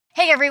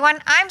Hey everyone,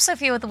 I'm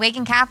Sophia with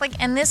Awaken Catholic,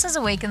 and this is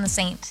Awaken the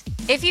Saint.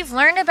 If you've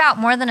learned about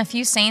more than a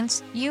few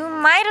saints, you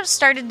might have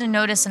started to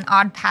notice an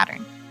odd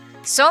pattern.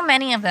 So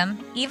many of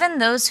them, even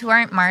those who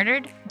aren't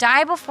martyred,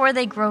 die before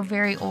they grow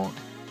very old.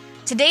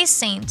 Today's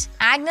saint,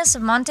 Agnes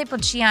of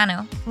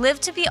Montepulciano,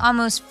 lived to be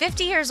almost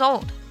 50 years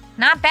old.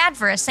 Not bad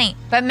for a saint,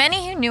 but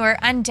many who knew her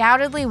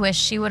undoubtedly wish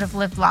she would have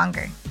lived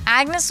longer.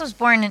 Agnes was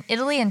born in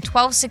Italy in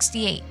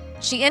 1268.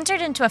 She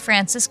entered into a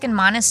Franciscan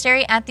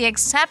monastery at the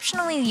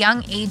exceptionally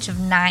young age of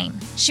 9.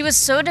 She was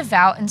so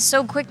devout and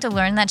so quick to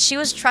learn that she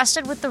was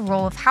trusted with the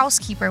role of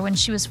housekeeper when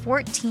she was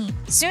 14.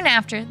 Soon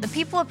after, the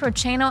people of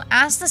Proceno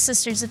asked the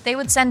sisters if they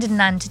would send a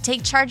nun to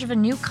take charge of a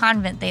new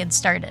convent they had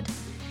started.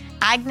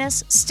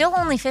 Agnes, still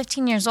only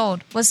 15 years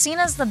old, was seen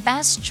as the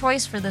best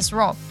choice for this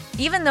role,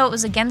 even though it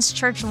was against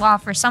church law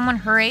for someone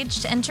her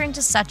age to enter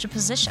into such a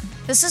position.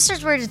 The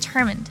sisters were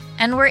determined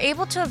and were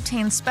able to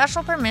obtain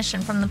special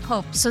permission from the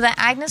Pope so that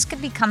Agnes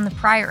could become the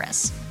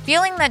prioress.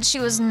 Feeling that she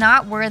was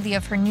not worthy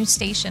of her new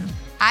station,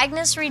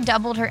 Agnes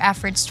redoubled her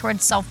efforts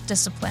towards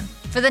self-discipline.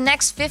 For the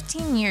next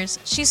 15 years,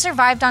 she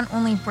survived on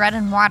only bread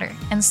and water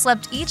and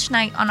slept each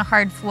night on a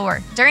hard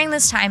floor. During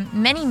this time,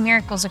 many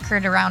miracles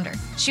occurred around her.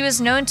 She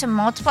was known to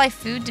multiply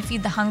food to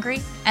feed the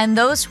hungry, and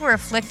those who were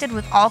afflicted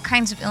with all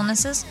kinds of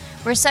illnesses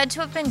were said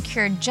to have been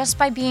cured just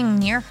by being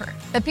near her.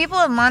 The people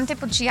of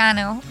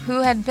Montepulciano,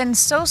 who had been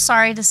so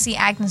sorry to see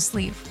Agnes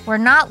leave, were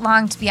not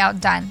long to be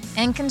outdone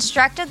and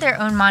constructed their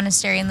own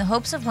monastery in the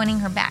hopes of winning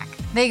her back.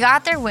 They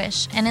got their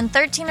wish, and in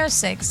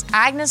 1306,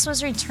 Agnes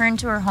was returned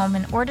to her home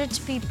in order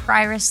to be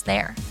prioress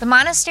there. The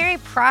monastery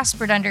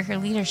prospered under her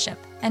leadership,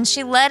 and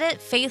she led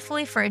it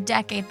faithfully for a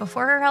decade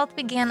before her health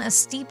began a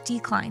steep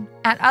decline.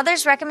 At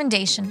others'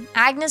 recommendation,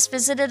 Agnes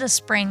visited a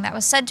spring that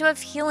was said to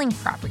have healing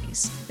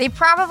properties. They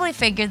probably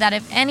figured that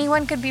if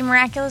anyone could be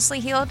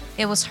miraculously healed,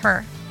 it was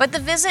her. But the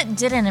visit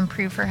didn't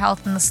improve her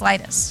health in the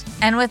slightest,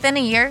 and within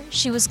a year,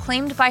 she was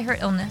claimed by her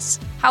illness.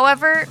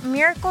 However,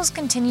 miracles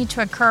continued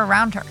to occur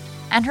around her,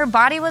 and her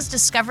body was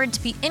discovered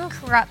to be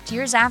incorrupt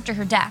years after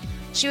her death.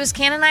 She was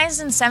canonized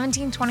in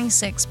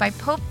 1726 by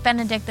Pope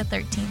Benedict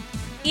XIII.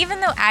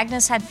 Even though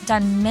Agnes had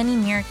done many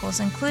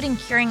miracles, including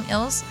curing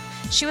ills,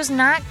 she was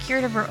not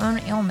cured of her own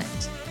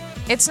ailment.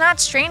 It's not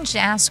strange to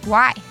ask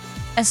why,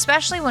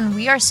 especially when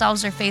we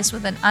ourselves are faced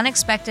with an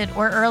unexpected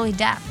or early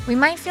death. We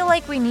might feel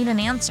like we need an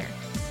answer.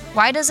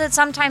 Why does it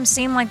sometimes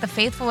seem like the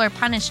faithful are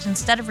punished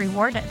instead of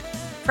rewarded?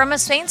 From a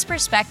saint's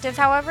perspective,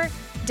 however,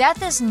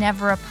 death is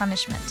never a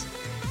punishment.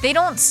 They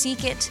don't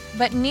seek it,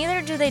 but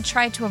neither do they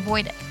try to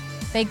avoid it.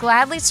 They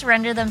gladly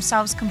surrender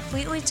themselves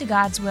completely to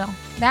God's will.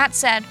 That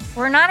said,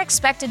 we're not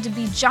expected to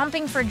be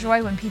jumping for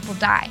joy when people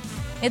die.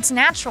 It's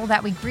natural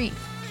that we grieve.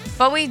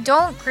 But we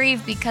don't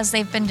grieve because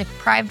they've been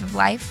deprived of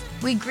life.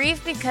 We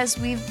grieve because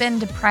we've been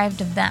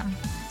deprived of them.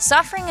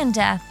 Suffering and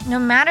death, no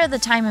matter the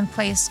time and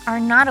place,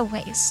 are not a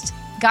waste.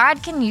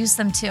 God can use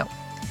them too.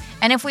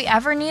 And if we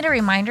ever need a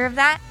reminder of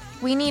that,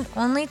 we need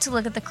only to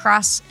look at the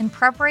cross in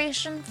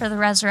preparation for the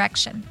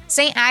resurrection.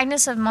 St.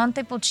 Agnes of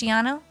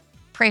Montepulciano,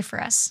 pray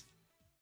for us.